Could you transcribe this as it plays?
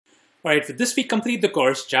All right, for this we complete the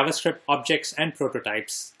course JavaScript Objects and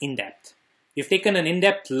Prototypes in depth. We've taken an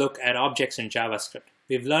in-depth look at objects in JavaScript.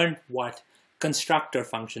 We've learned what constructor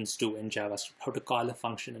functions do in JavaScript, how to call a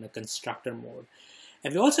function in a constructor mode.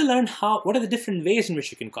 And we also learned what are the different ways in which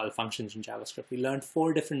you can call functions in JavaScript. We learned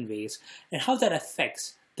 4 different ways and how that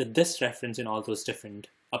affects the this reference in all those different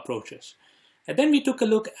approaches. And then we took a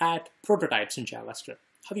look at prototypes in JavaScript,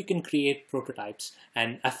 how you can create prototypes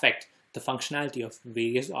and affect the functionality of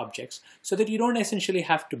various objects so that you don't essentially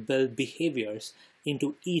have to build behaviors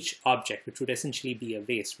into each object, which would essentially be a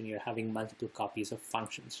waste when you're having multiple copies of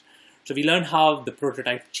functions. So we learned how the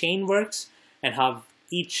prototype chain works and how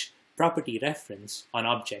each property reference on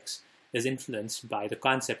objects is influenced by the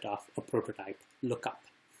concept of a prototype lookup.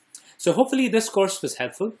 So hopefully this course was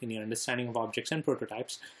helpful in your understanding of objects and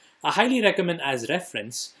prototypes. I highly recommend as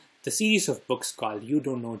reference the series of books called You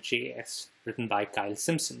Don't Know JS, written by Kyle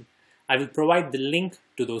Simpson. I will provide the link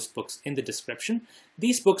to those books in the description.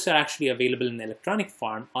 These books are actually available in electronic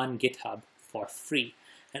form on GitHub for free.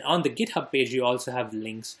 And on the GitHub page, you also have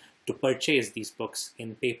links to purchase these books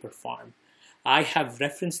in paper form. I have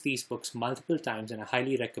referenced these books multiple times, and I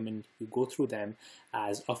highly recommend you go through them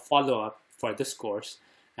as a follow-up for this course.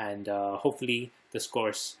 And hopefully this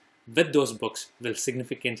course with those books will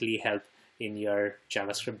significantly help in your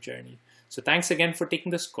JavaScript journey. So thanks again for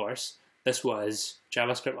taking this course. This was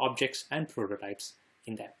JavaScript Objects and Prototypes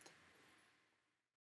in depth.